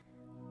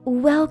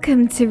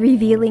Welcome to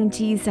Revealing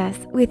Jesus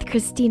with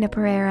Christina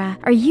Pereira.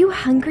 Are you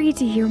hungry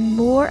to hear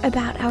more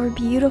about our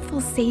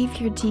beautiful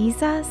Savior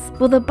Jesus?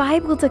 Well, the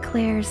Bible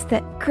declares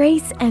that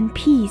grace and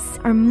peace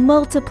are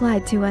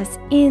multiplied to us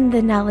in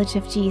the knowledge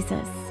of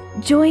Jesus.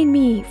 Join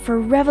me for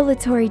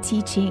revelatory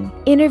teaching,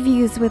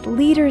 interviews with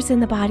leaders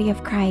in the body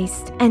of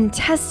Christ, and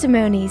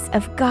testimonies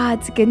of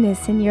God's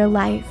goodness in your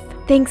life.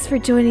 Thanks for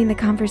joining the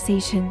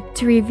conversation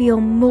to reveal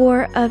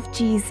more of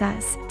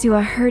Jesus to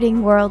a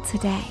hurting world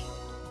today.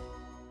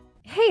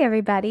 Hey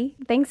everybody,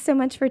 thanks so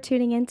much for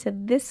tuning in to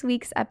this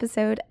week's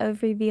episode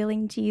of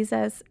Revealing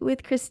Jesus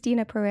with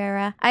Christina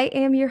Pereira. I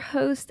am your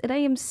host and I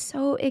am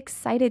so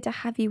excited to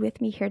have you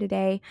with me here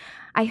today.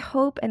 I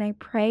hope and I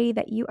pray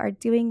that you are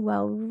doing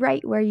well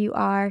right where you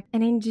are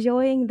and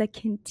enjoying the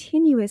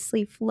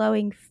continuously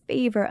flowing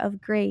favor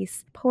of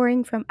grace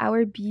pouring from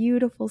our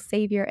beautiful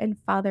Savior and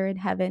Father in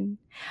heaven.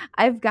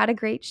 I've got a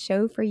great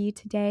show for you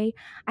today.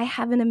 I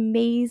have an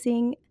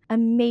amazing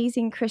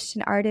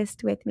Christian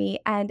artist with me.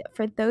 And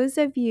for those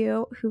of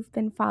you who've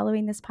been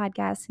following this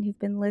podcast and who've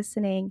been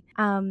listening,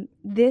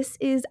 this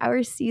is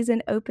our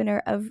season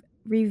opener of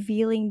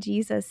Revealing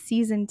Jesus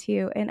Season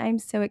 2, and I'm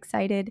so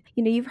excited.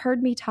 You know, you've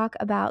heard me talk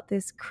about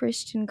this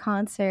Christian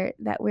concert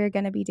that we're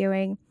going to be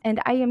doing,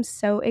 and I am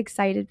so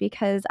excited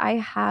because I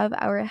have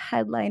our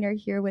headliner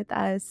here with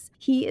us.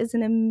 He is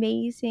an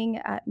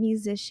amazing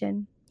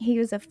musician. He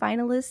was a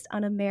finalist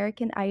on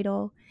American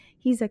Idol.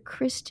 He's a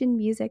Christian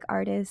music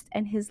artist,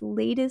 and his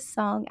latest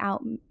song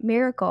out,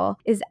 Miracle,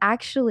 is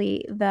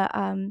actually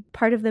the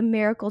part of the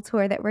Miracle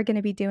tour that we're going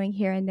to be doing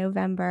here in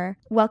November.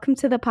 Welcome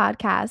to the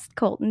podcast,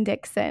 Colton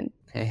Dixon.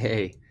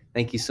 Hey,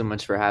 thank you so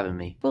much for having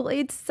me. Well,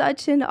 it's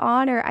such an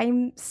honor.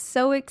 I'm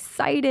so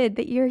excited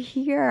that you're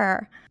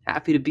here.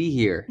 Happy to be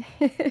here.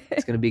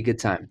 It's going to be a good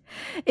time.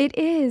 It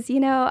is. You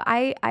know,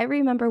 I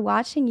remember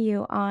watching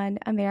you on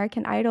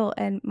American Idol,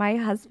 and my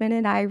husband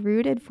and I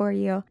rooted for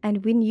you.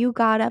 And when you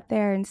got up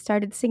there and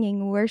started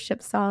singing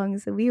worship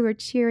songs, we were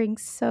cheering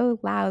so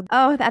loud.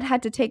 Oh, that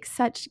had to take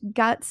such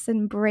guts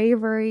and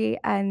bravery.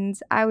 And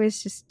I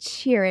was just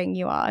cheering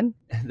you on.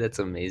 That's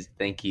amazing.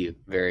 Thank you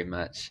very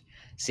much.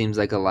 Seems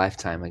like a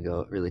lifetime ago.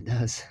 It really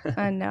does.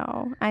 I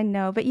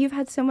know. But you've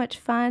had so much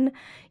fun,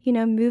 you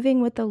know,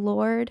 moving with the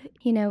Lord,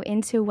 you know,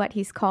 into what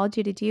he's called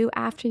you to do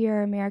after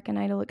your American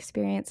Idol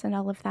experience and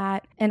all of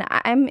that. And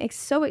I'm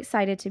so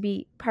excited to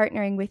be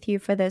partnering with you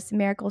for this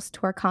Miracles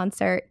Tour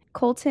concert.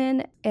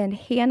 Colton and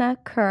Hannah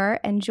Kerr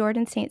and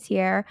Jordan St.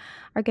 Cyr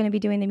are going to be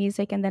doing the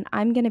music, and then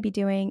I'm going to be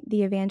doing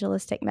the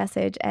evangelistic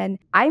message. And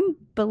I'm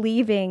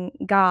believing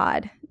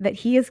God that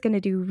he is going to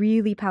do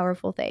really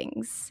powerful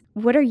things.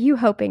 What are you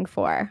hoping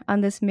for on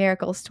this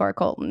Miracles Tour,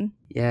 Colton?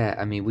 Yeah,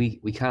 I mean, we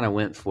kind of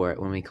went for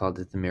it when we called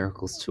it the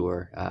Miracles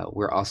Tour.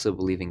 We're also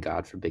believing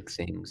God for big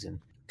things, and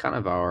kind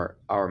of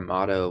our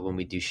motto when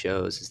we do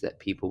shows is that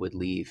people would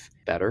leave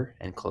better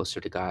and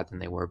closer to God than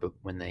they were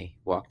when they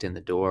walked in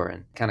the door.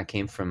 And kind of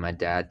came from my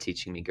dad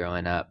teaching me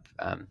growing up.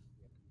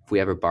 If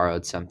we ever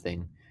borrowed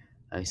something,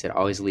 he said,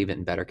 always leave it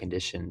in better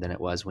condition than it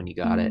was when you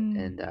got it.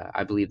 And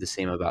I believe the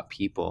same about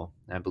people.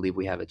 I believe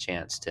we have a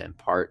chance to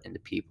impart into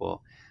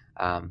people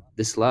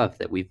this love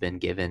that we've been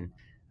given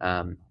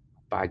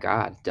by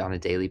God on a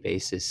daily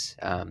basis,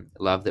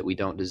 love that we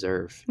don't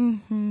deserve.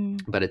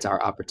 But it's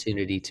our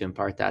opportunity to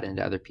impart that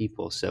into other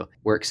people. So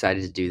we're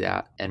excited to do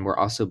that. And we're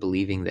also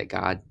believing that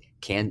God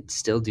can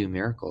still do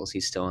miracles.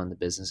 He's still in the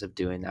business of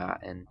doing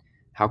that. And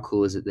how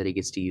cool is it that he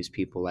gets to use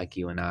people like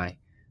you and I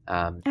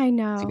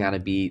know, to kind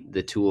of be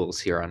the tools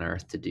here on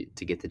earth to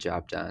get the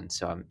job done.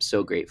 So I'm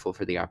so grateful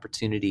for the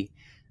opportunity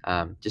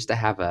just to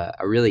have a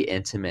really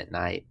intimate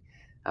night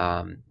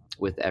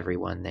with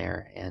everyone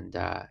there. And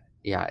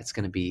yeah, it's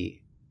going to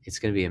be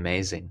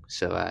amazing.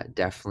 So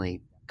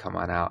definitely come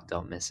on out.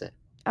 Don't miss it.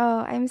 Oh,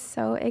 I'm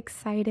so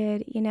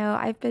excited. You know,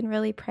 I've been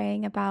really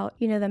praying about,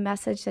 you know, the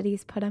message that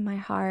he's put on my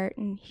heart.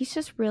 And he's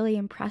just really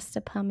impressed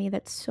upon me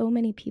that so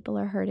many people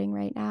are hurting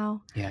right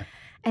now. Yeah.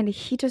 And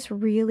he just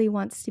really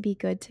wants to be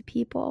good to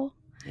people.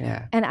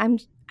 Yeah. And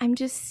I'm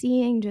just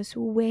seeing just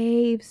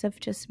waves of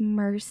just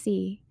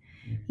mercy,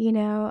 you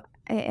know,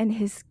 and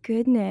his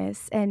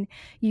goodness. And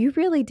you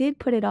really did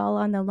put it all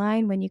on the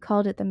line when you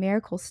called it the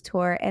Miracles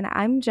Tour. And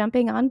I'm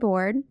jumping on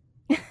board.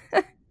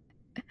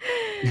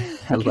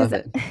 I love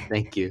it.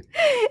 Thank you.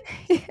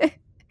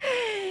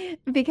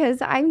 Because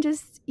I'm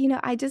just, you know,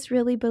 I just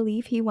really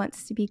believe he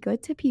wants to be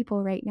good to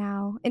people right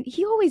now. And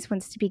he always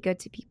wants to be good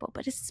to people,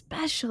 but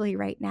especially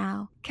right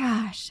now.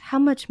 Gosh, how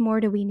much more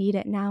do we need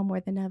it now more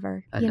than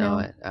ever? I know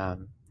it.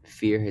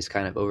 Fear has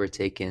kind of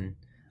overtaken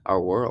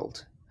our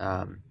world.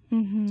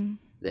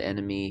 The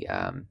enemy,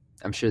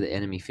 I'm sure the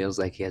enemy feels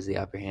like he has the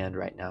upper hand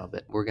right now,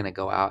 but we're going to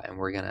go out and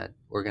we're going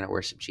to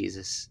worship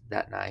Jesus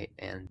that night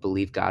and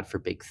believe God for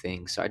big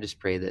things. So I just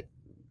pray that,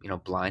 you know,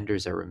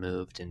 blinders are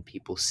removed and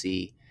people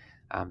see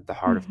the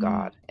heart of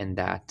God, and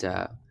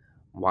that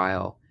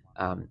while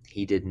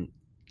he didn't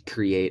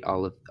create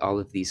all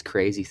of these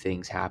crazy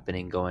things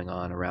happening going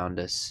on around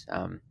us,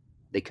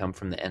 they come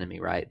from the enemy,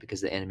 right?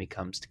 Because the enemy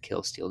comes to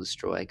kill, steal,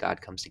 destroy. God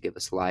comes to give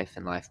us life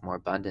and life more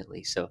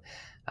abundantly. So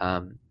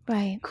Um,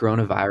 Right.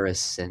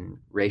 Coronavirus and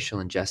racial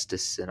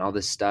injustice and all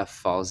this stuff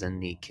falls in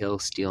the kill,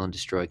 steal, and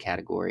destroy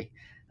category.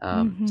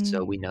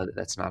 So Mhm. we know that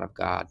that's not of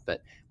God,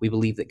 but we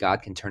believe that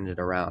God can turn it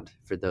around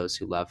for those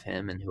who love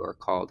Him and who are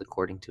called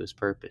according to His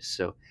purpose.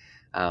 So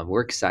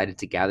we're excited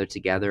to gather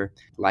together,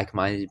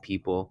 like-minded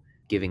people,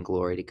 giving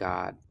glory to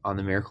God on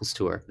the Miracles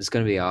Tour. It's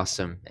going to be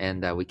awesome,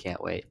 and we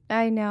can't wait.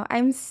 I know.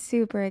 I'm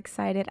super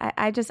excited.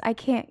 I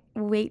can't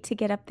wait to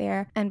get up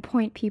there and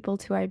point people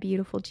to our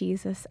beautiful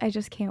Jesus. I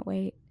just can't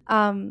wait.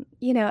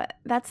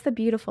 That's the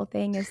beautiful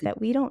thing is that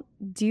we don't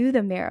do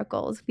the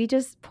miracles. We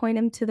just point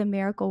them to the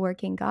miracle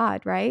working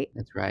God, right?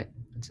 That's right.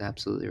 That's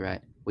absolutely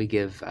right. We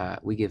give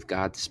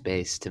God the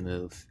space to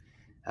move.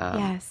 Um,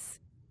 Yes.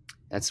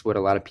 that's what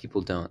a lot of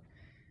people don't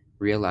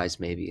realize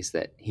maybe is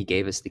that He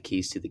gave us the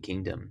keys to the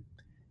kingdom.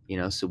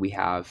 So we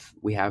have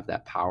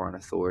that power and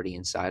authority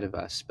inside of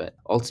us, but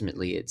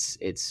ultimately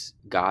it's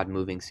God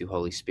moving through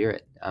Holy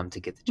Spirit to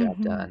get the job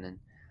Mhm. done.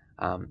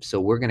 And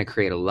so we're going to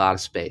create a lot of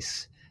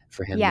space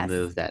for Him to Yes.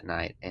 move that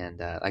night. And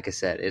like I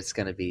said, it's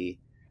gonna be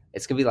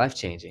life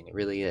changing. It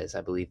really is.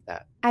 I believe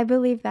that. I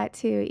believe that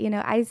too.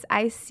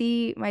 I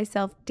see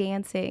myself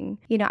dancing.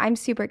 I'm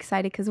super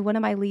excited because one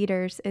of my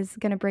leaders is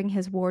going to bring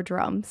his war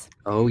drums.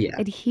 Oh yeah,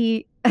 And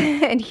he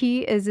and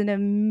he is an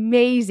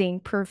amazing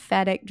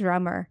prophetic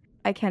drummer.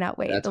 I cannot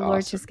wait. that's The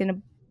Lord's just awesome. going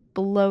to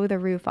blow the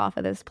roof off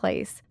of this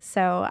place.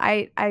 So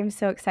I'm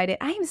so excited.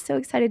 I am so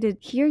excited to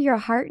hear your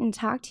heart and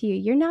talk to you.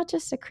 You're not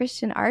just a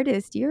Christian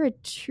artist. You're a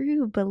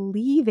true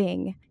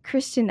believing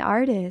Christian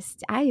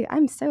artist.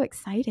 I'm so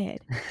excited.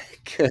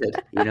 Good.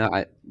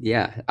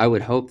 I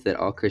would hope that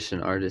all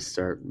Christian artists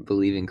are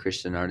believing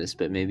Christian artists,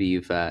 but maybe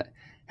you've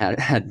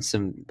had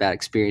some bad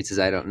experiences.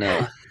 I don't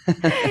know.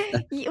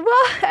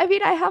 Well, I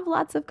mean, I have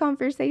lots of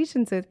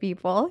conversations with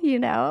people.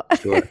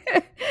 Sure,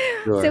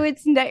 So sure.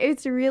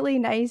 it's really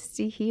nice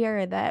to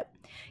hear that,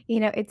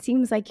 it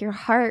seems like your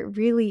heart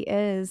really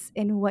is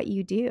in what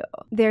you do.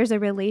 There's a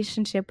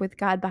relationship with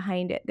God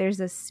behind it. There's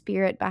a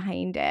spirit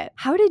behind it.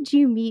 How did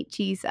you meet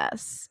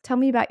Jesus? Tell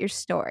me about your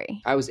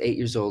story. I was 8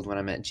 years old when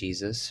I met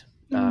Jesus.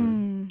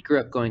 Mm. Grew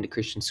up going to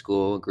Christian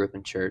school, grew up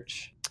in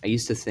church. I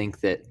used to think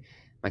that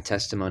my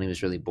testimony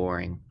was really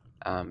boring,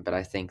 but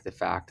I think the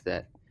fact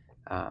that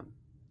um,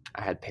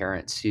 I had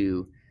parents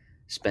who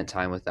spent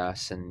time with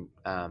us and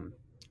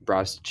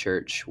brought us to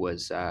church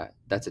was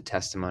that's a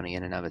testimony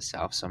in and of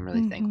itself. So I'm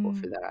really thankful Mhm.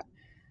 for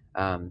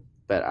that.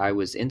 But I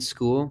was in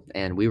school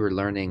and we were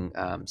learning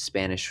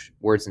Spanish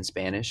words in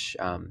Spanish,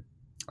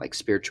 like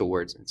spiritual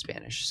words in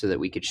Spanish, so that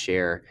we could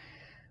share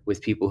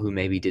with people who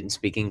maybe didn't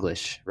speak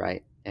English,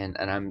 right? And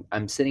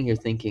I'm sitting here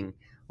thinking,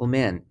 well,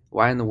 man,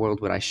 why in the world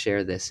would I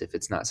share this if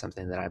it's not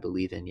something that I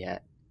believe in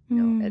yet? At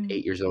Mm.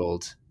 8 years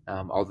old,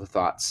 all the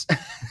thoughts that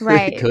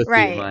Right, go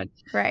through your right, mind.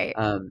 right.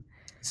 Um,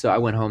 so I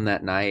went home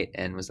that night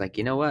and was like,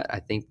 you know what? I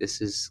think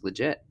this is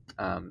legit.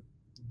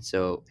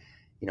 So,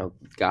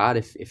 God,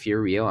 if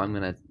you're real, I'm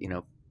gonna,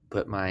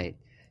 put my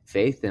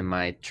faith and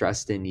my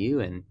trust in you,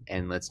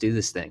 and let's do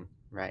this thing,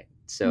 right?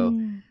 So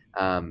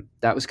Mm.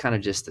 that was kind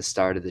of just the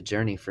start of the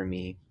journey for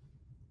me,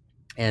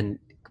 and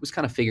was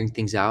kind of figuring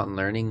things out and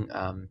learning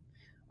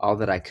all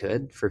that I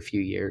could for a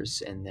few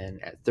years. And then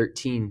at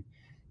 13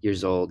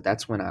 years old,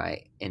 that's when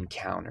I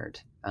encountered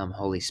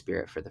Holy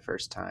Spirit for the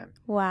first time.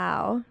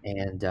 Wow.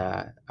 And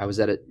I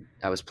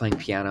was playing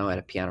piano at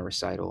a piano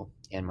recital,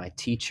 and my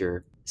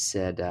teacher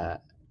said,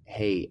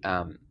 "Hey,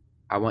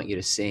 I want you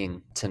to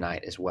sing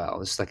tonight as well."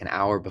 This is like an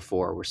hour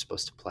before we're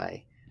supposed to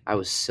play. I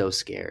was so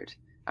scared.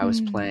 I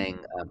was Mm. playing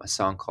a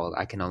song called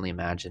 "I Can Only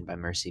Imagine" by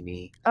Mercy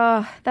Me,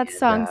 Oh, that and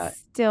song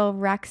still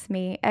wrecks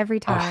me every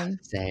oh, time.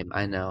 same.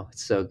 I know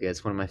it's so good.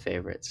 It's one of my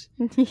favorites.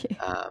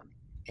 Yeah.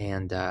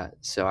 And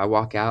so I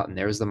walk out, and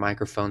there was the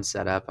microphone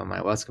set up. I'm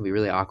like, well, it's gonna be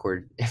really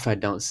awkward if I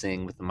don't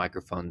sing with the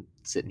microphone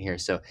sitting here.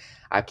 So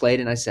I played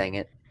and I sang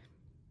it,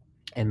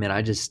 and man,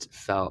 I just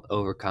felt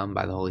overcome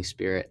by the Holy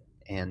Spirit,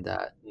 and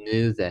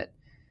knew that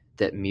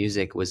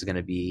music was going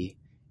to be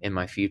in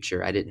my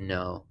future. I didn't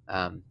know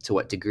to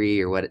what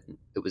degree or what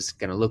it was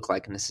going to look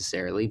like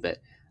necessarily, but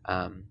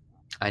um,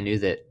 I knew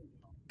that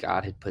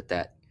God had put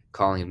that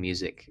calling of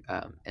music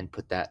and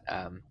put that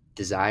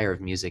desire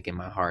of music in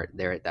my heart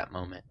there at that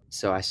moment.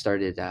 So I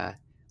started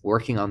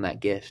working on that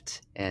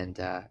gift and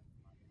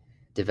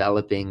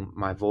developing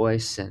my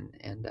voice,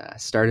 and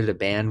started a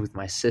band with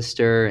my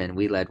sister, and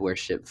we led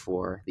worship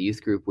for the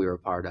youth group we were a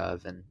part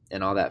of,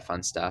 and all that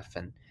fun stuff.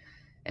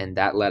 And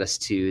that led us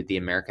to the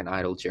American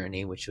Idol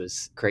journey, which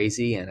was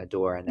crazy and a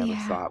door I never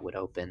Yeah. thought would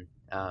open.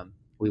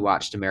 We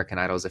watched American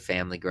Idol as a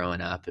family growing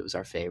up. It was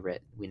our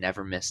favorite. We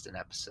never missed an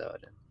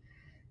episode.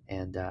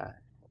 And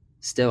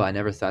still, I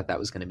never thought that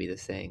was going to be the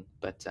thing.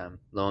 But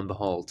lo and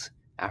behold,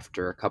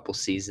 after a couple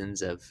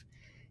seasons of,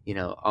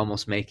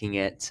 almost making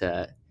it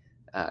to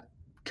uh,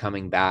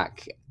 coming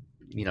back,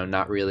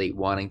 not really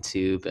wanting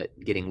to, but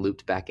getting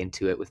looped back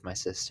into it with my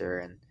sister.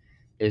 And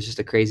it was just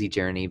a crazy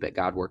journey, but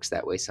God works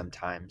that way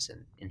sometimes,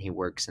 and He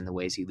works in the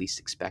ways you least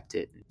expect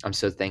it. I'm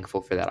so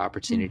thankful for that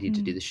opportunity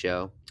to do Mhm. the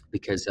show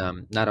because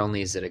not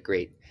only is it a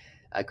great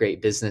a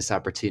great business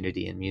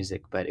opportunity in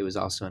music, but it was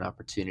also an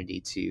opportunity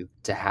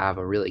to have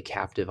a really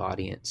captive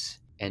audience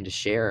and to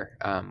share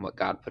what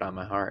God put on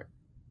my heart.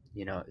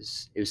 It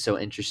was so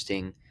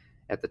interesting.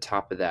 At the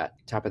top of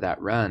that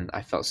run,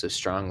 I felt so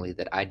strongly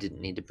that I didn't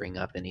need to bring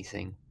up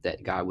anything,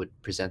 that God would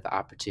present the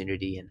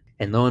opportunity.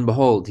 And lo and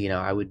behold,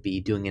 I would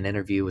be doing an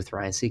interview with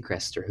Ryan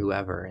Seacrest or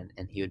whoever,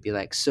 and he would be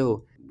like,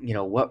 so,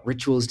 what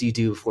rituals do you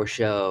do before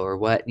show, or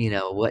what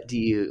do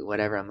you,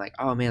 whatever. I'm like,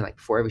 oh man, like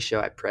before every show,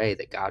 I pray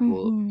that God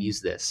will Mm-hmm. use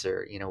this,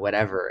 or,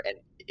 whatever. And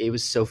it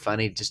was so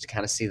funny just to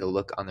kind of see the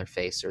look on their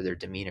face or their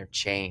demeanor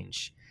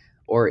change,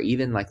 or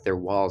even like their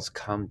walls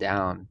come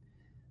down,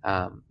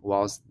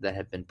 walls that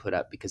have been put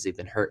up because they've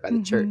been hurt by the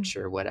Mm-hmm. church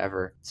or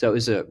whatever. So it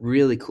was a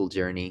really cool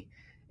journey.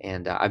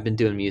 And I've been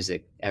doing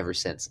music ever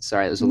since.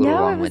 Sorry, it was a little No,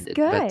 it was long-winded,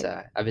 but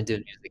good. I've been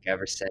doing music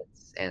ever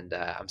since. And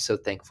I'm so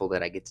thankful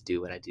that I get to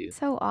do what I do.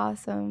 So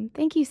awesome.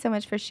 Thank you so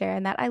much for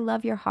sharing that. I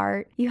love your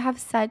heart. You have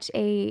such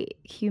a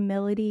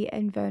humility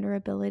and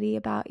vulnerability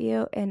about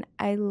you, and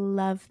I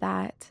love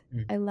that.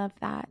 Mm. I love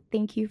that.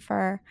 Thank you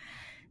for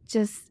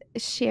just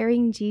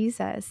sharing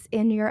Jesus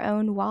in your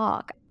own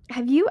walk.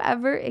 Have you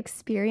ever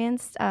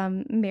experienced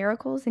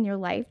miracles in your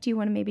life? Do you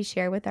want to maybe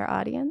share with our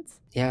audience?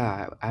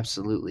 Yeah,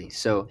 absolutely.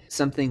 So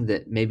something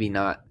that maybe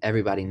not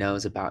everybody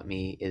knows about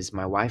me is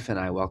my wife and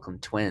I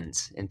welcomed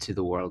twins into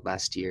the world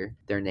last year.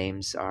 Their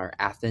names are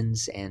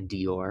Athens and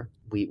Dior.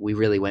 We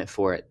really went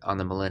for it on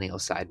the millennial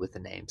side with the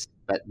names,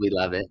 but we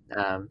love it.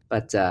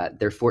 But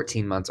they're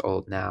 14 months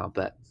old now.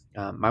 But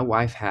my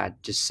wife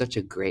had just such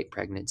a great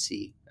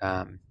pregnancy.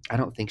 I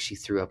don't think she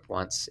threw up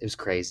once. It was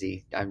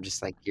crazy. I'm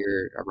just like,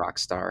 you're a rock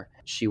star.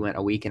 She went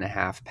a week and a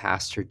half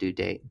past her due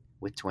date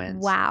with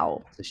twins.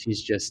 Wow. So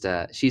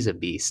she's a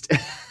beast.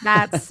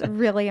 That's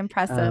really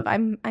impressive.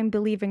 Um, I'm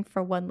believing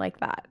for one like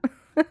that.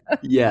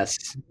 yes,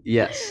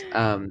 yes.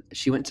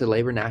 She went to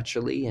labor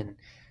naturally,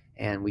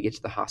 and we get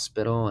to the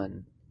hospital,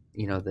 and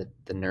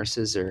the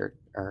nurses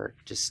are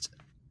just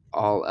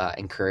all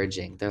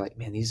encouraging. They're like,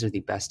 "Man, these are the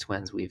best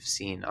twins we've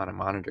seen on a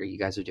monitor. You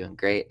guys are doing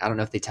great." I don't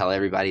know if they tell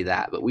everybody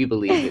that, but we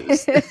believe it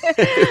was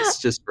it was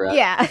just for us.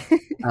 Yeah.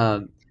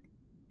 Um,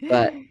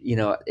 But,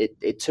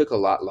 it took a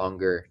lot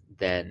longer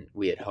than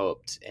we had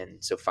hoped.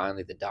 And so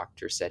finally the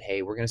doctor said,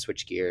 "Hey, we're going to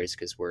switch gears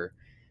because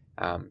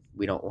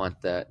we don't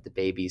want the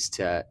babies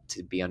to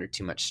be under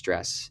too much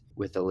stress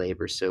with the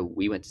labor." So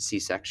we went to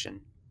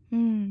C-section,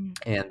 Mm,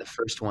 and the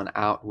first one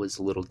out was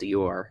little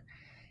Dior.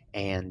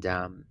 And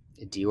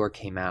Dior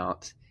came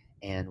out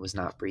and was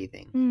not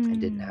breathing and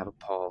didn't mm, have a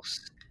pulse.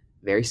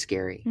 Very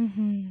scary.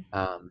 mhm,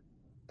 Um,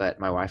 but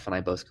my wife and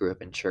I both grew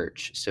up in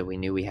church, so we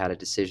knew we had a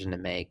decision to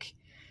make.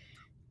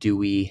 Do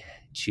we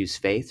choose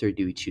faith or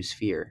do we choose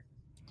fear?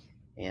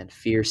 And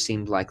fear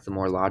seemed like the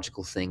more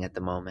logical thing at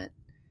the moment.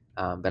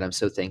 But I'm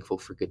so thankful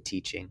for good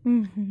teaching.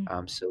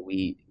 mhm, So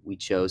we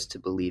chose to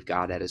believe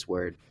God at His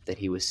word, that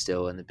He was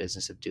still in the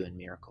business of doing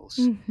miracles.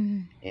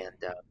 mhm.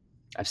 And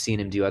I've seen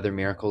Him do other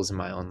miracles in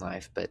my own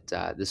life, but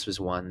this was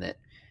one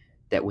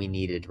that we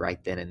needed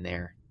right then and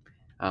there.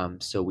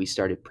 So we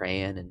started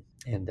praying.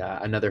 And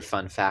another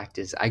fun fact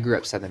is I grew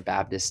up Southern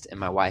Baptist, and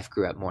my wife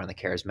grew up more on the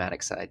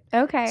charismatic side.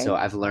 So Okay.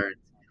 I've learned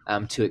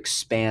to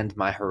expand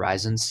my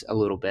horizons a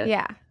little bit.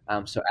 Yeah.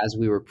 So as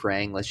we were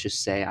praying, let's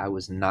just say I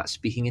was not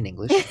speaking in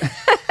English.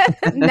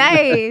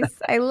 Nice.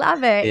 I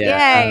love it.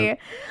 Yeah. Yay.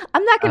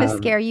 I'm not going to Um,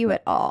 scare you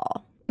at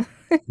all.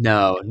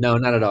 no,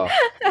 not at all.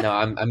 No,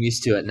 I'm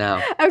used to it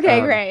now.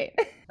 Okay, great.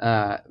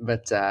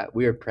 But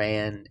we were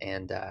praying,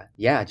 and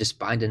yeah, just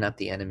binding up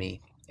the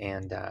enemy,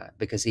 and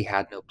because he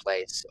had no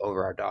place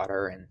over our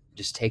daughter, and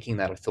just taking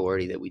that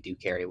authority that we do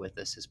carry with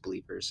us as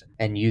believers,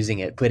 and using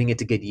it, putting it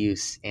to good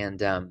use.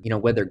 And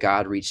whether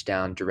God reached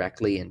down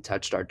directly and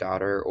touched our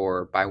daughter,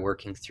 or by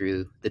working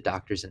through the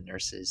doctors and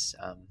nurses,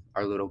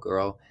 our little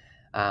girl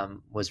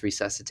was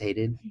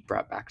resuscitated,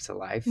 brought back to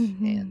life,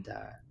 Mhm, and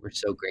we're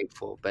so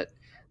grateful. But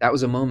that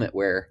was a moment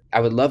where I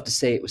would love to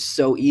say it was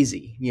so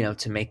easy,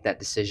 to make that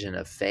decision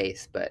of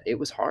faith, but it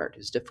was hard. It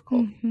was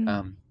difficult,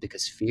 mhm.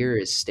 because fear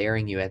is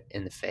staring you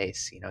in the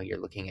face. You're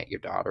looking at your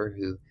daughter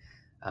who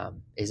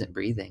isn't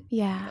breathing.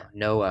 Yeah.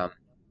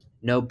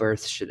 No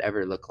birth should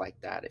ever look like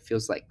that. It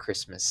feels like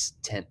Christmas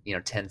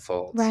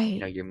tenfold.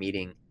 Right. You're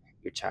meeting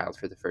your child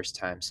for the first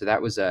time. So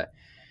that was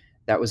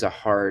a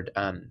hard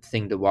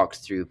thing to walk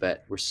through,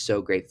 but we're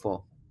so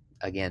grateful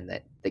again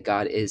that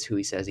God is who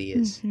He says He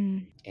is.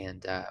 Mhm.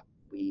 And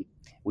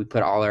we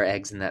put all our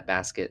eggs in that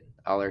basket.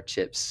 All our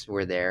chips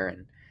were there,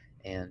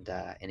 and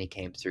He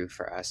came through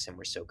for us, and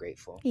we're so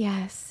grateful.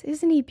 Yes.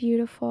 Isn't he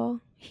beautiful?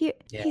 Yeah.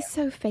 He's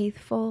so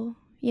faithful.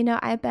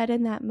 I bet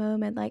in that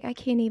moment, like, I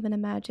can't even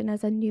imagine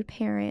as a new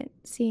parent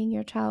seeing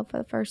your child for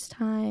the first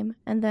time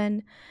and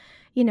then,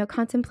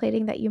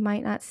 contemplating that you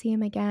might not see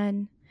him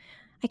again.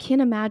 I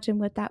can't imagine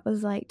what that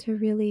was like to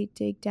really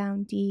dig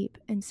down deep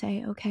and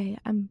say, okay,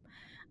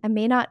 I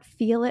may not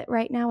feel it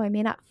right now. I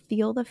may not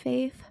feel the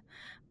faith,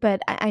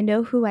 but I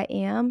know who I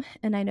am,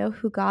 and I know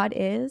who God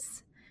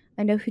is.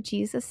 I know who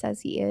Jesus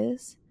says He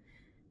is.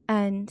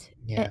 And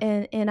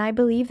Yeah. and I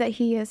believe that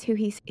he is who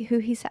he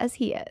says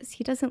he is.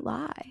 He doesn't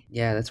lie.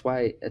 Yeah, that's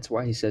why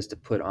he says to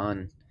put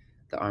on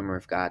the armor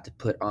of God, to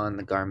put on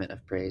the garment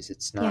of praise.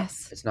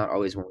 Yes. It's not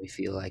always when we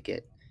feel like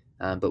it,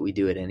 but we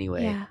do it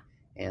anyway, Yeah.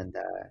 and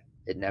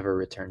it never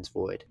returns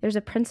void. There's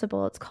a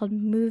principle. It's called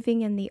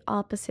moving in the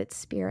opposite Mm.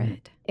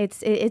 spirit.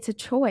 It's a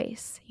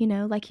choice, you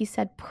know, like you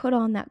said, put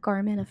on that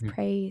garment of Mhm.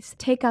 praise,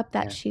 take up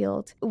that Yeah.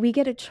 shield. We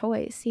get a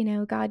choice, you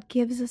know, God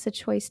gives us a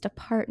choice to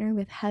partner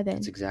with heaven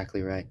That's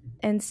exactly right.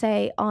 and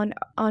say on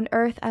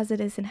earth as it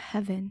is in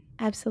heaven.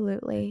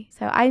 Absolutely.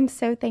 So I'm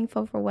so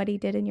thankful for what he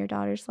did in your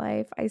daughter's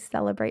life. I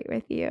celebrate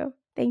with you.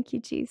 Thank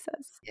you,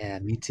 Jesus. Yeah,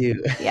 me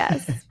too.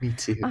 Yes, Me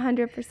too.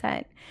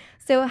 100%.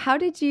 So how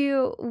did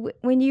you,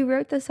 when you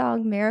wrote the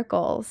song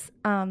Miracles,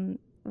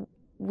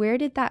 where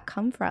did that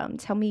come from?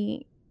 Tell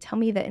me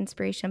the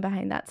inspiration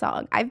behind that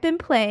song. I've been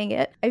playing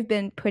it. I've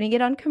been putting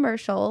it on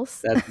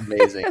commercials. That's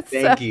amazing.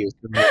 So, Thank you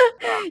so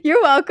much.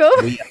 You're welcome.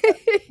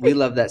 We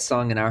love that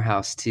song in our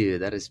house too.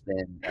 That has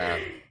been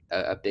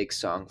a big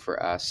song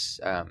for us.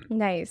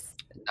 Nice.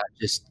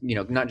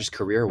 Not just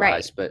career Right.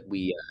 wise, but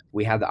we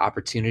had the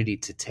opportunity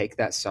to take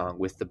that song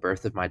with the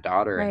birth of my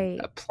daughter and Right.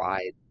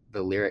 apply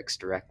the lyrics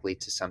directly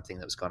to something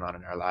that was going on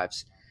in our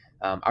lives.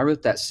 I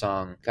wrote that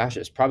song, gosh,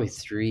 it was probably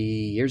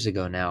 3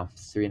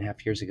 and a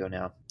half years ago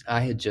now.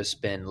 I had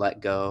just been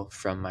let go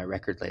from my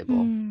record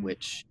label,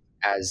 which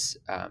as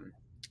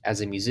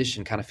a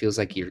musician kind of feels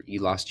like you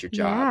lost your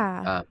job.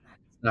 Yeah.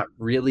 It's not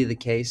really the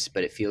case,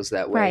 but it feels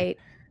that way. Right.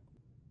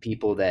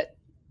 People that,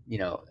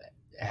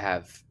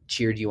 have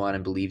cheered you on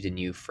and believed in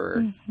you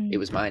for, it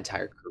was my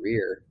entire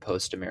career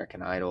post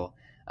American Idol.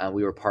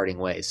 We were parting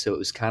ways. So it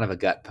was kind of a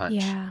gut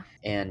punch. Yeah.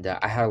 And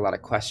I had a lot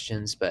of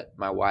questions, but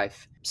my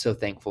wife, so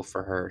thankful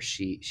for her.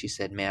 She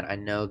said, man, I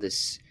know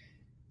this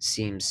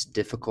seems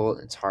difficult.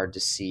 It's hard to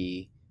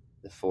see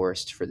the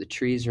forest for the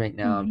trees right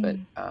now, but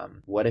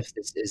what if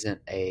this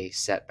isn't a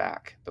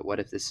setback? But what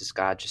if this is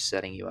God just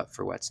setting you up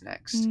for what's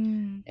next?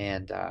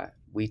 And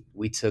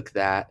we took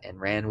that and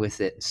ran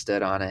with it and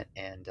stood on it,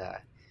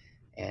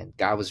 and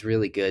God was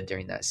really good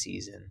during that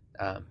season.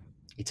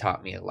 He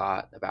taught me a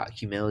lot about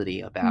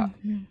humility, about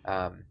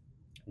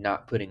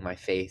not putting my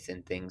faith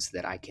in things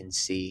that I can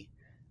see,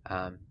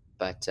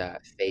 but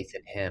faith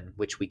in Him,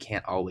 which we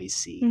can't always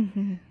see.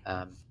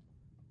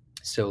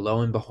 So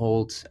lo and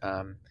behold,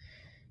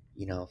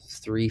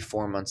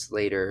 3-4 months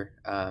later,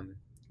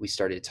 we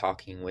started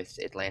talking with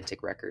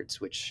Atlantic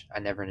Records, which I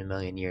never in a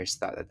million years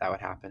thought that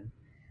would happen.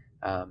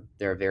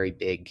 They're a very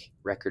big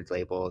record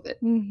label that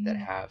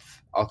have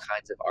all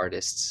kinds of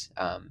artists.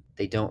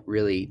 They don't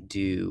really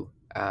do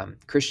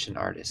Christian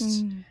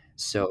artists.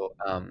 So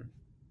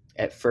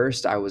at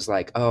first I was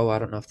like, oh, I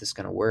don't know if this is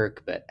going to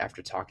work. But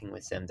after talking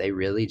with them, they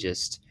really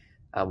just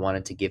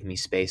wanted to give me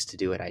space to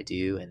do what I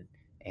do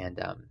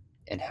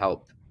and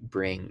help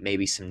bring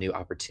maybe some new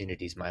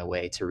opportunities my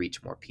way to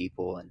reach more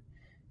people.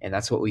 And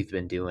that's what we've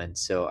been doing.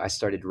 So I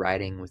started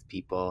writing with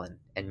people,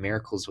 and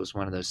Miracles was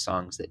one of those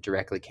songs that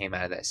directly came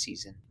out of that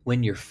season.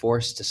 When you're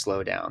forced to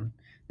slow down,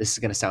 this is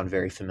going to sound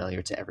very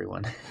familiar to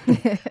everyone.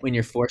 When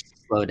you're forced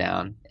to slow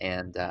down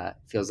and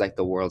feels like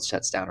the world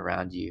shuts down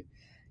around you,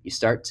 you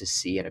start to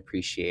see and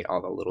appreciate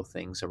all the little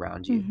things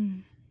around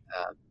you.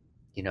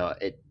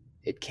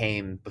 It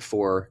came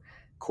before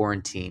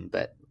quarantine,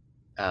 but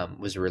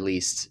was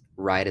released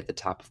right at the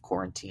top of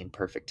quarantine,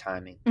 perfect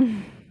timing.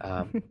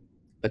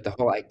 But the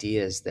whole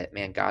idea is that,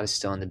 man, God is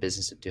still in the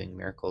business of doing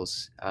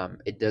miracles.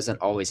 It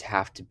doesn't always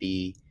have to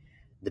be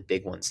the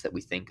big ones that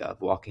we think of,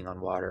 walking on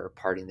water or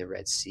parting the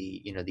Red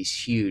Sea, these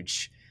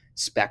huge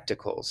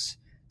spectacles.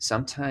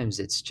 Sometimes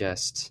it's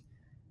just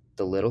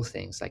the little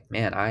things like,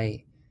 man,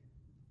 I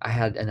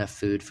had enough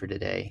food for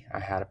today. I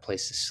had a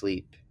place to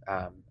sleep.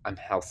 I'm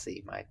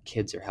healthy. My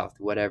kids are healthy,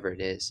 whatever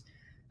it is.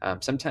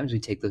 Sometimes we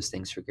take those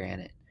things for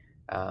granted.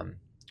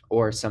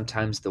 Or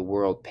sometimes the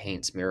world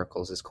paints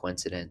miracles as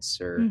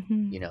coincidence, or,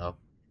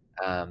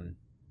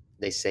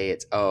 they say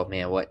it's, oh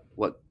man, what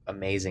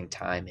amazing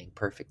timing,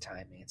 perfect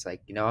timing. It's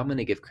like, I'm going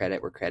to give credit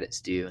where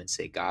credit's due and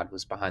say God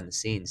was behind the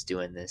scenes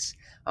doing this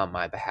on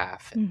my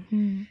behalf.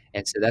 And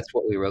so that's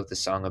what we wrote the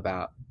song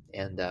about,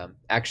 and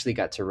actually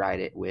got to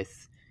write it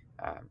with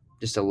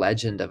just a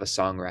legend of a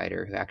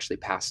songwriter who actually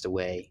passed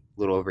away a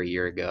little over a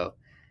year ago.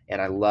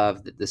 And I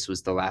love that this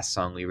was the last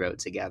song we wrote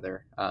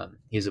together.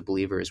 He was a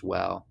believer as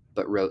well,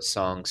 but wrote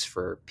songs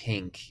for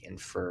Pink and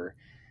for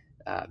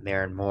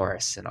Maren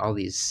Morris and all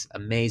these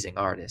amazing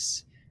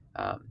artists.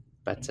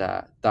 But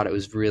thought it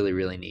was really,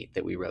 really neat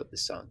that we wrote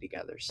this song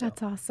together. So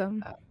that's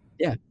awesome.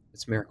 Yeah,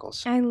 it's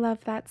Miracles. I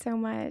love that so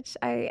much.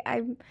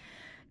 I'm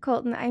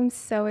Colton, I'm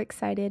so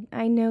excited.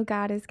 I know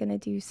God is going to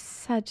do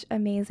such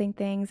amazing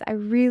things. I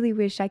really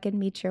wish I could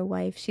meet your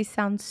wife. She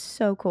sounds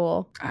so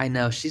cool. I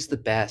know. She's the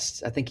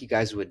best. I think you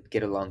guys would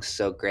get along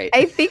so great.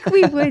 I think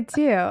we would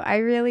too. I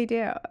really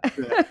do.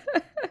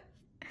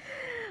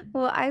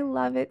 Well, I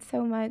love it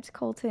so much,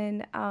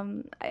 Colton.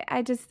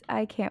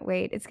 I can't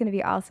wait. It's going to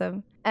be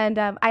awesome. And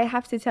I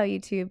have to tell you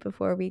too,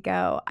 before we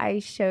go, I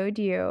showed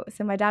you.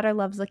 So my daughter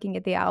loves looking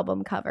at the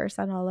album covers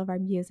on all of our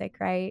music,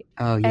 right?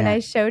 Oh And yeah, I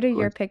showed her of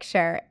your course.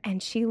 picture,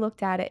 and she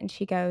looked at it and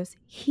she goes,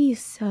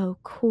 "He's so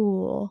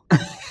cool."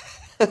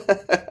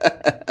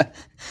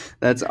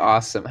 That's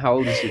awesome. How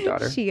old is your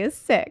daughter? She is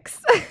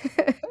 6.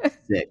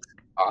 6.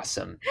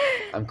 Awesome.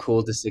 I'm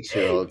cool to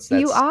 6-year-olds.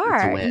 You That's a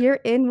are. win. You're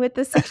in with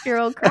the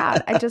 6-year-old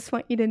crowd. I just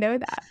want you to know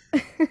that.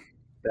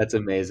 That's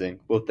amazing.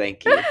 Well,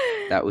 thank you.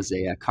 That was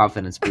a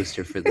confidence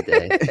booster for the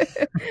day.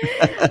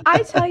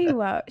 I tell you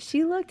what,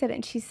 she looked at it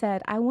and she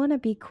said, "I want to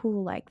be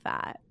cool like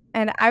that."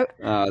 And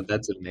Oh,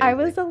 that's I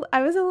was amazing.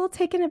 I was a little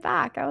taken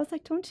aback. I was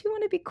like, "Don't you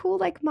want to be cool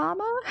like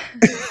mama?"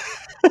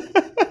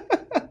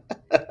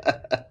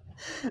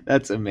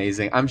 That's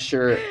amazing. I'm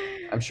sure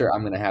I'm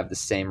gonna have the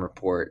same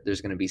report.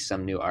 There's gonna be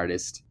some new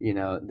artist,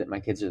 that my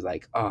kids are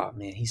like, "Oh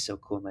man, he's so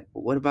cool." I'm like,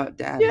 "Well, what about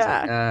dad?" He's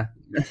like, Yeah.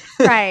 "Nah,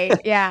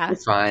 Right. Yeah.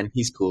 it's fine.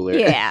 He's cooler."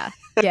 Yeah.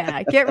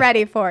 Yeah. Get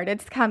ready for it.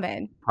 It's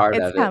coming. Part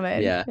It's of it.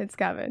 coming. Yeah. It's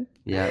coming.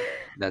 Yeah.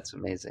 That's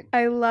amazing.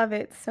 I love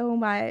it so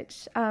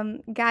much.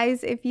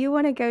 Guys, if you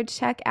want to go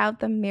check out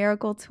the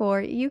Miracle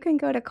Tour, you can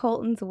go to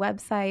Colton's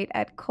website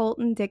at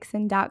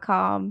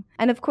coltondixon.com.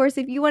 And of course,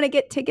 if you want to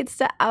get tickets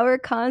to our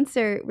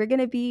concert, we're going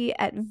to be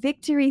at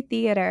Victory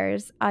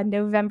Theaters on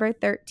November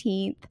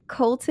 13th.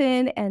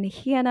 Colton and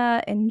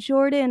Hannah and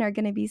Jordan are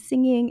going to be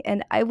singing,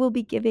 and I will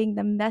be giving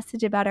the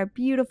message about our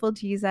beautiful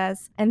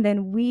Jesus. And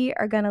then we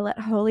are going to let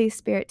Holy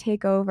Spirit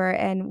take over,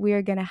 and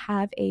we're going to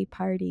have a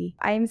party.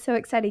 I am so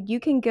excited. You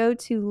can go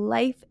to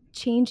Life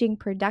Changing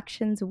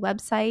Productions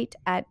website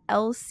at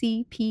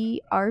lcprva.com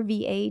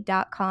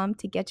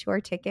to get your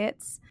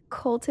tickets.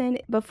 Colton,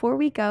 before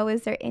we go,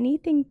 is there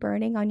anything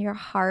burning on your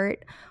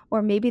heart,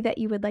 or maybe that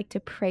you would like to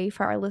pray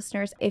for our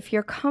listeners? If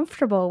you're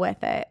comfortable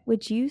with it,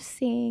 would you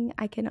sing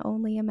I Can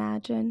Only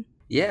Imagine?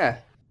 Yeah.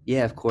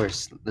 Yeah, of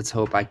course. Let's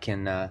hope I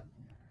can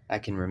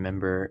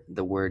remember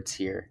the words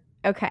here.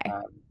 Okay.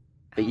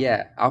 But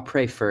yeah, I'll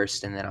pray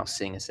first and then I'll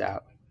sing us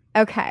out.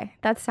 Okay.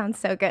 That sounds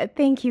so good.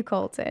 Thank you,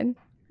 Colton.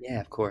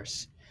 Yeah, of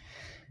course.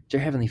 Dear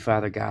Heavenly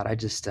Father, God,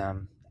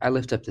 I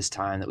lift up this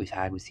time that we've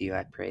had with you.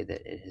 I pray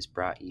that it has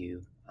brought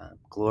you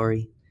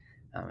glory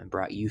and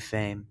brought you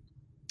fame.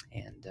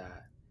 And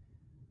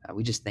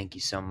we just thank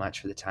you so much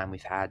for the time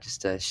we've had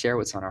just to share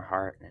what's on our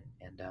heart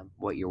and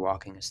what you're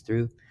walking us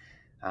through.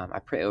 I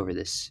pray over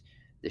this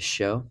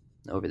show,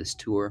 over this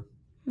tour.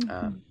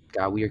 Mm-hmm.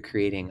 God, we are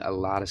creating a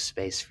lot of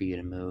space for you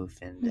to move,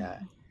 and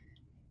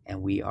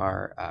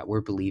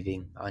we're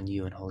believing on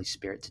you and Holy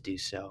Spirit to do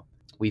so.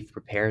 We've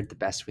prepared the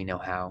best we know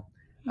how,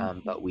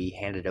 but we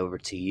hand it over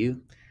to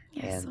you,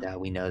 Yes, and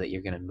we know that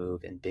you're going to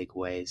move in big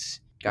ways.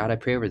 God, I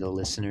pray over the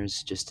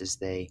listeners just as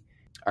they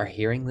are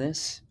hearing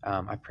this.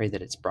 I pray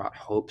that it's brought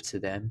hope to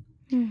them.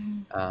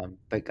 Mm-hmm.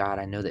 But God,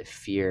 I know that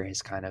fear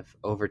has kind of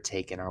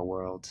overtaken our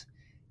world,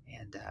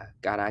 and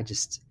God, I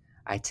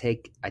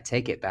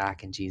take it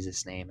back in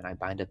Jesus' name, and I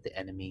bind up the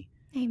enemy.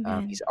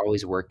 Amen. He's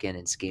always working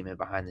and scheming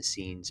behind the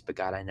scenes, but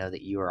God, I know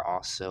that you are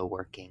also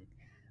working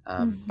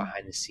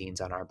behind the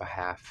scenes on our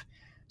behalf.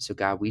 So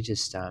God, we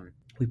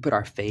put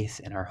our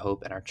faith and our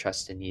hope and our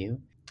trust in you.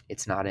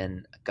 It's not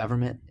in a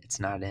government. It's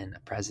not in a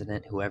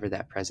president, whoever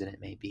that president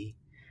may be.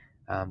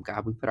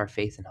 God, we put our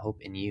faith and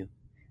hope in you.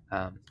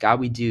 God,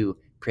 we do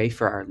pray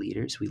for our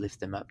leaders. We lift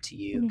them up to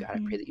you. God, I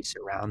pray that you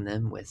surround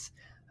them with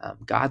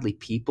godly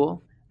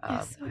people,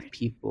 Yes, Lord. with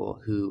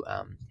people who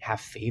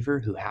have favor,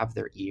 who have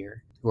their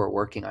ear, who are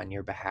working on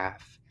your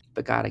behalf.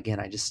 But God, again,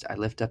 I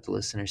lift up the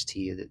listeners to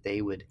you that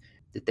they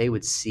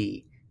would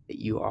see that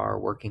you are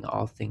working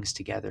all things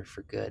together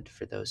for good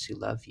for those who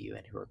love you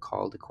and who are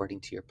called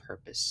according to your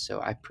purpose.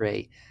 So I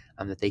pray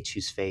that they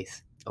choose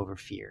faith over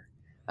fear.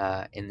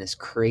 In this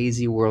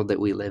crazy world that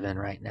we live in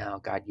right now,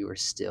 God, you are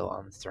still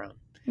on the throne.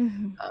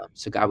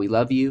 So God, we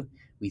love you.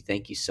 We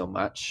thank you so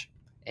much.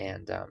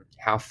 And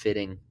how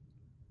fitting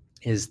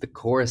is the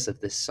chorus of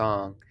this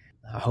song.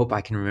 I hope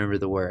I can remember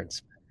the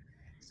words.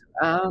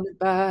 Surrounded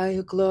by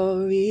your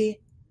glory,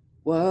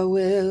 what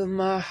will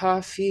my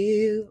heart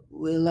feel?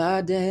 Will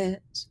I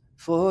dance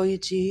for you,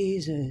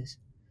 Jesus?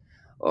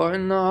 Or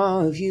in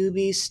awe of you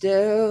be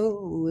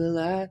still? Will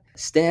I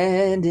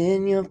stand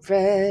in your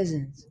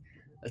presence?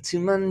 Or to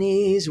my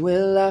knees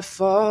will I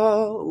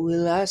fall?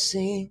 Will I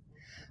sing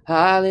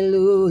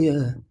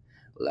hallelujah?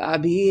 Will I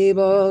be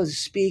able to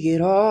speak it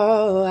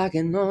all? I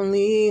can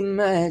only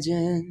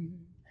imagine.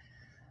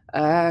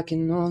 I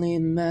can only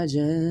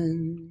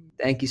imagine.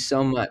 Thank you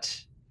so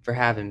much for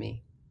having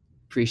me.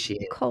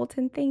 Appreciate it.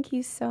 Colton, thank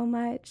you so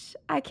much.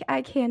 I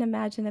can't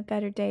imagine a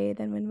better day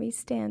than when we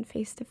stand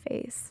face to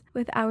face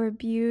with our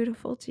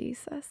beautiful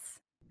Jesus.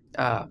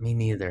 Me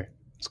neither.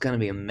 It's going to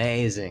be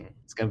amazing.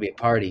 It's going to be a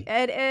party.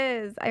 It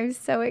is. I'm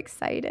so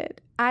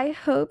excited. I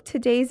hope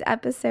today's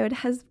episode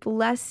has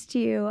blessed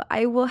you.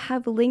 I will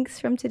have links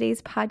from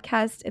today's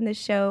podcast in the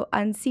show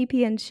on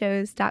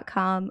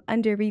cpnshows.com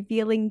under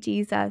Revealing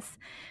Jesus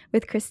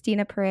with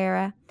Christina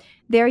Pereira.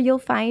 There you'll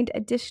find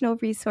additional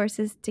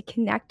resources to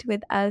connect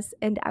with us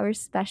and our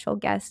special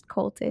guest,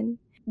 Colton.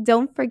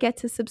 Don't forget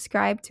to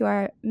subscribe to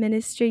our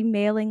ministry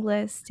mailing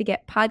list to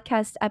get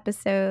podcast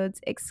episodes,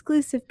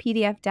 exclusive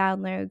PDF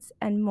downloads,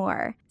 and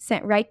more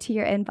sent right to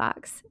your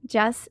inbox.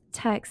 Just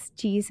text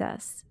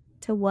Jesus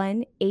to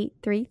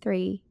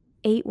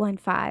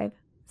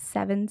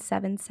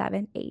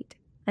 1-833-815-7778.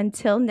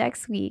 Until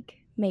next week,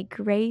 may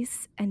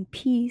grace and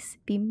peace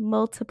be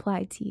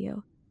multiplied to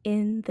you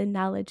in the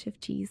knowledge of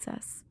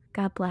Jesus.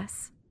 God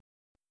bless.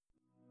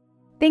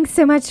 Thanks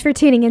so much for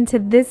tuning into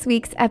this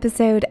week's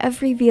episode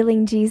of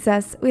Revealing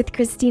Jesus with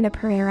Christina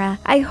Pereira.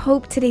 I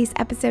hope today's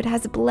episode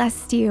has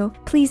blessed you.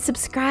 Please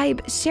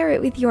subscribe, share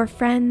it with your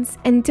friends,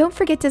 and don't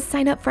forget to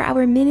sign up for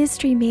our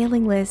ministry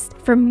mailing list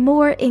for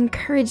more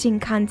encouraging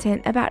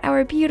content about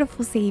our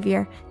beautiful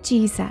Savior,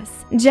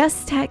 Jesus.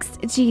 Just text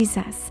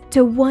Jesus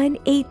to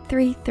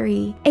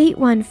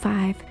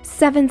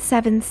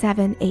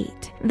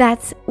 1-833-815-7778.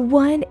 That's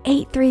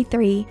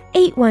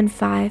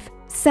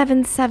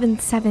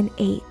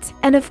 1-833-815-7778.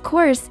 And of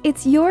course,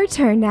 it's your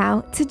turn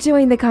now to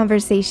join the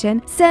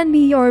conversation. Send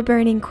me your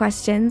burning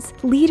questions,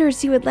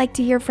 leaders you would like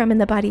to hear from in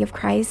the body of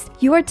Christ,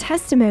 your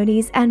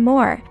testimonies, and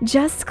more.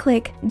 Just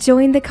click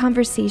Join the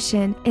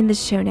Conversation in the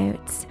show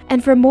notes.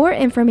 And for more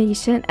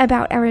information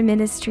about our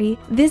ministry,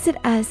 visit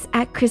us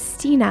at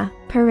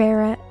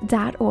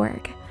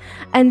ChristinaPereira.org.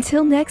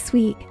 Until next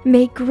week,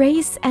 may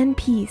grace and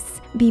peace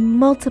be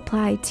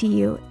multiplied to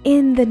you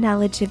in the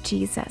knowledge of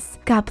Jesus.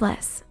 God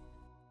bless.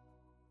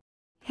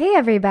 Hey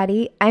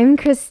everybody, I'm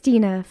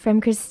Christina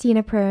from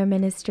Christina Pereira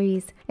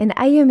Ministries, and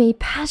I am a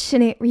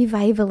passionate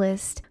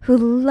revivalist who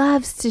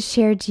loves to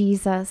share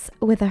Jesus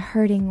with a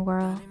hurting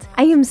world.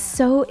 I am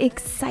so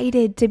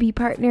excited to be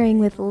partnering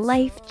with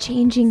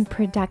Life-Changing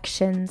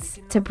Productions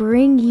to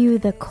bring you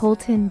the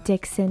Colton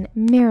Dixon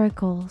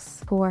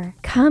Miracles Tour.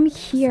 Come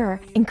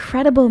hear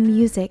incredible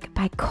music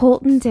by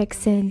Colton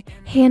Dixon,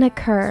 Hannah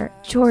Kerr,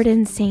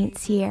 Jordan St.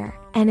 Cyr,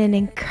 and an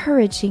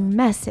encouraging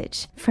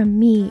message from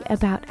me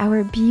about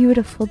our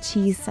beautiful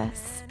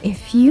Jesus.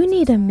 If you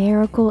need a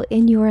miracle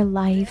in your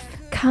life,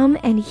 come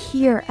and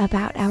hear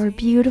about our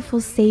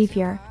beautiful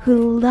Savior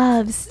who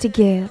loves to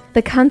give.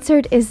 The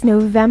concert is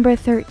November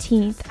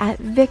 13th at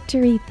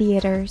Victory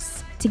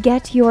Theaters. To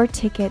get your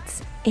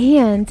tickets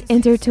and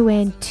enter to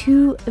win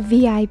 2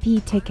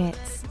 VIP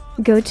tickets,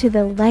 go to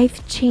the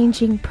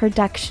Life-Changing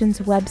Productions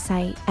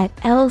website at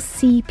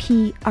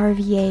lcprva.com.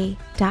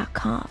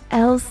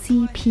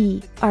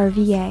 lcprva.com.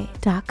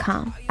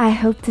 I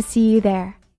hope to see you there.